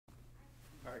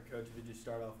All right, Coach, if you just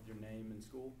start off with your name and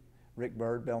school. Rick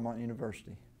Byrd, Belmont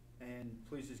University. And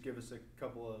please just give us a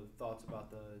couple of thoughts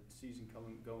about the season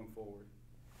going forward.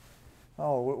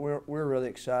 Oh, we're really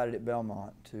excited at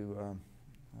Belmont to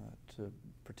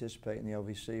participate in the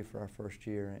OVC for our first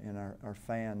year, and our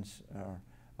fans are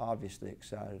obviously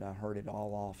excited. I heard it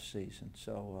all off season,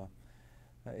 so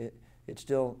it's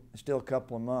still a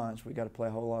couple of months. We got to play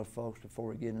a whole lot of folks before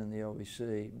we get into the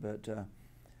OVC, but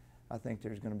I think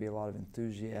there's going to be a lot of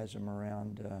enthusiasm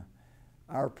around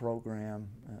our program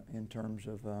in terms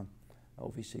of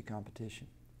OVC competition.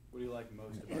 What do you like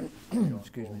most about this?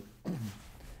 Excuse me.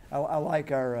 I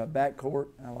like our backcourt.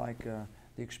 I like the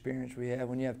experience we have.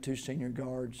 When you have two senior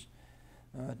guards,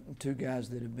 two guys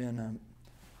that have been, I'm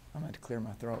going to have to clear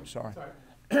my throat, sorry.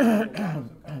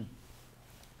 I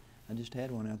just had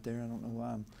one out there. I don't know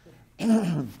why.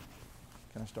 Can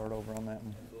I start over on that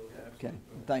one? Okay,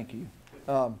 thank you.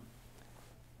 The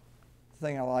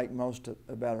thing I like most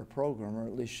about our program, or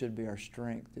at least should be our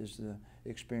strength, is the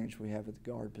experience we have at the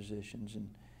guard positions. And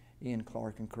Ian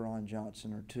Clark and Karan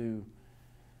Johnson are two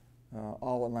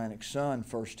All-Atlantic Sun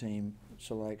first-team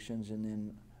selections, and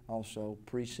then also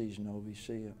preseason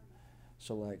OVC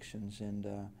selections. And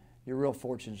you're real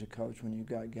fortunate as a coach when you've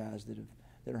got guys that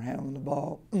are handling the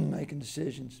ball, making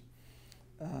decisions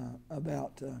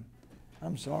about.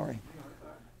 I'm sorry.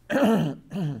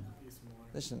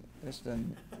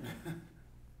 Listen.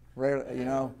 Rarely, you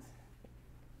know,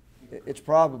 it's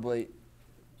probably.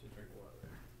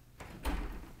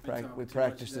 We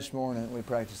practiced this morning.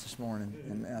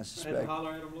 And I suspect. Had to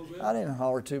holler at him a little bit? I didn't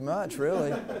holler too much, really.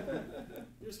 You're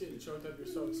just getting choked up. You're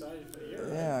so excited for the year.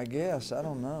 Yeah, I guess. I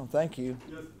don't know. Thank you.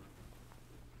 Yes.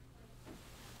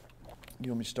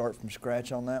 You want me to start from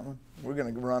scratch on that one? We're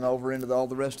going to run over into all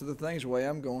the rest of the things the way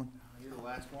I'm going. You're the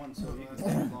last one, so you can stay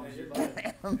as long as you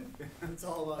like. It's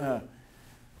all about you.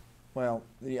 Well,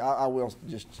 I will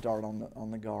just start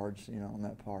on the guards, you know, on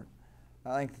that part.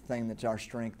 I think the thing that's our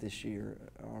strength this year,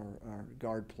 our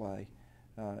guard play.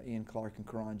 Ian Clark and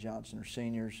Karan Johnson are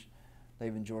seniors.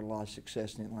 They've enjoyed a lot of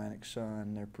success in the Atlantic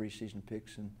Sun. Their preseason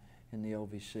picks in the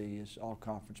OVC is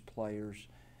all-conference players.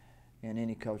 And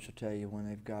any coach will tell you when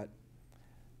they've got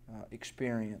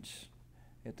experience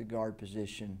at the guard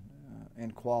position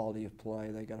and quality of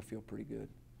play, they got to feel pretty good.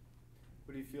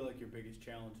 What do you feel like your biggest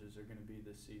challenges are going to be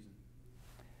this season?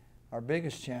 Our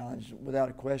biggest challenge, without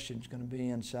a question, is going to be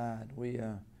inside. We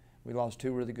lost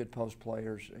two really good post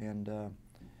players, and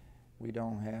we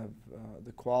don't have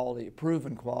the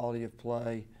proven quality of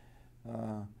play,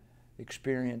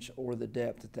 experience, or the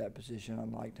depth at that position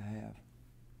I'd like to have.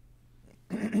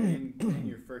 In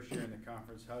your first year in the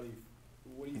conference,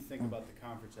 what do you think about the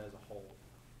conference as a whole?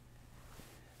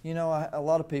 You know, a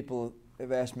lot of people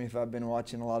have asked me if I've been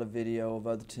watching a lot of video of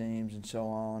other teams and so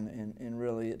on, and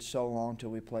really it's so long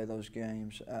till we play those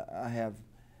games. I have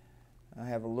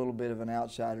a little bit of an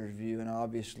outsider's view, and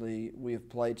obviously we have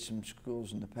played some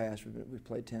schools in the past. We've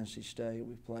played Tennessee State,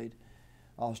 we've played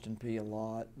Austin Peay a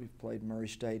lot, we've played Murray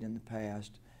State in the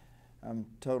past. I'm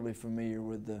totally familiar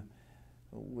with the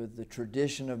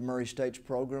tradition of Murray State's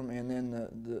program, and then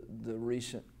the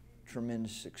recent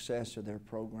tremendous success of their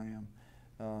program.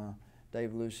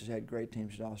 Dave Lewis has had great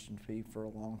teams at Austin Peay for a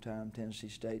long time. Tennessee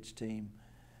State's team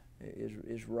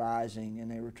is rising, and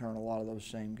they return a lot of those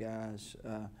same guys.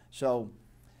 So,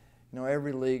 you know,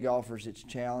 every league offers its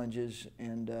challenges,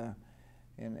 and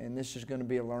this is going to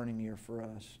be a learning year for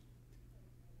us.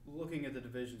 Looking at the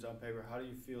divisions on paper, how do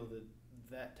you feel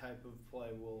that type of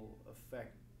play will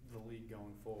affect the league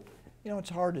going forward? You know, it's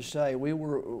hard to say. We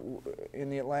were in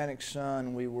the Atlantic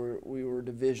Sun. We were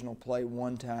divisional play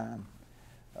one time.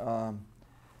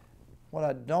 What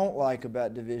I don't like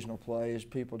about divisional play is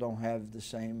people don't have the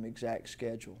same exact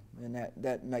schedule, and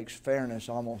that makes fairness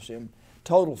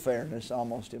total fairness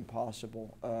almost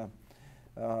impossible.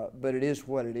 But it is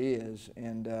what it is,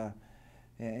 and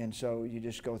so you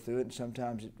just go through it, and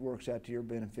sometimes it works out to your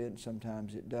benefit, and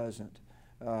sometimes it doesn't.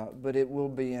 But it will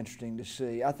be interesting to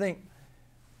see. I think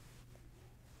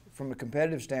from a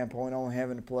competitive standpoint, only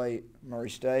having to play Murray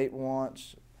State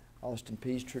once, Austin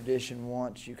Peay's tradition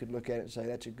once, you could look at it and say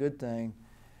that's a good thing.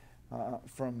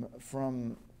 From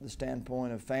the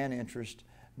standpoint of fan interest,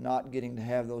 not getting to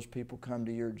have those people come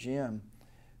to your gym,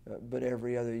 but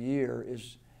every other year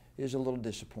is a little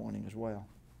disappointing as well.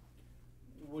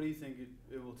 What do you think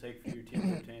it will take for your team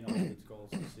to obtain all of its goals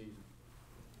this season?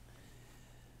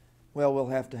 Well, we'll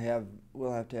have to have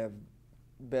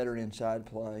better inside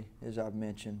play, as I've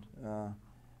mentioned.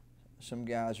 Some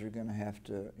guys are going to have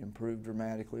to improve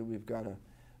dramatically. We've got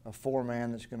a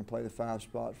four-man that's going to play the 5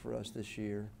 spot for us this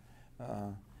year.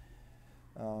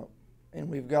 and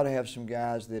we've got to have some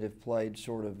guys that have played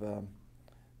sort of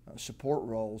support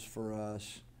roles for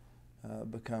us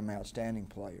become outstanding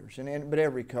players. But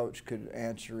every coach could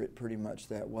answer it pretty much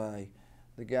that way.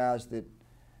 The guys that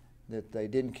they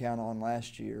didn't count on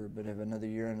last year but have another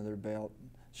year under their belt,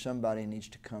 somebody needs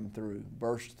to come through,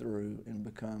 burst through, and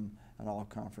become an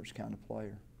all-conference kind of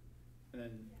player. And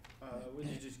then would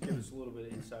you just give us a little bit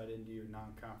of insight into your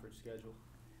non-conference schedule?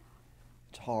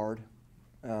 It's hard.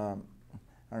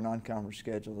 Our non-conference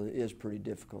schedule is pretty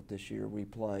difficult this year. We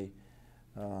play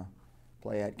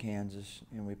at Kansas,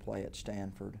 and we play at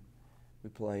Stanford. We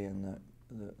play in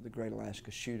the Great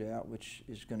Alaska Shootout, which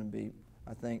is going to be,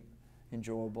 I think,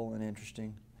 enjoyable and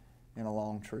interesting, and a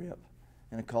long trip,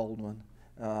 and a cold one.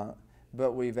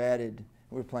 But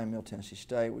we're playing Middle Tennessee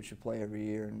State, which we play every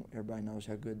year, and everybody knows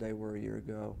how good they were a year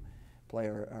ago. Play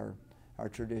our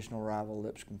traditional rival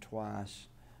Lipscomb twice.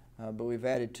 But we've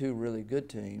added 2 really good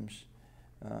teams.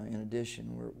 In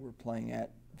addition, we're playing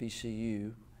at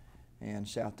VCU, and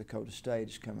South Dakota State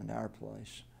is coming to our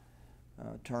place.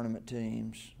 Tournament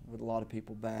teams with a lot of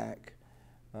people back.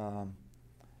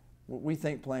 We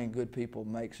think playing good people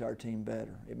makes our team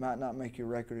better. It might not make your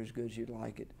record as good as you'd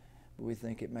like it, but we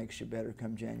think it makes you better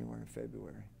come January and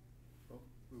February. Well,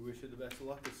 we wish you the best of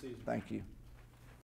luck this season. Thank you.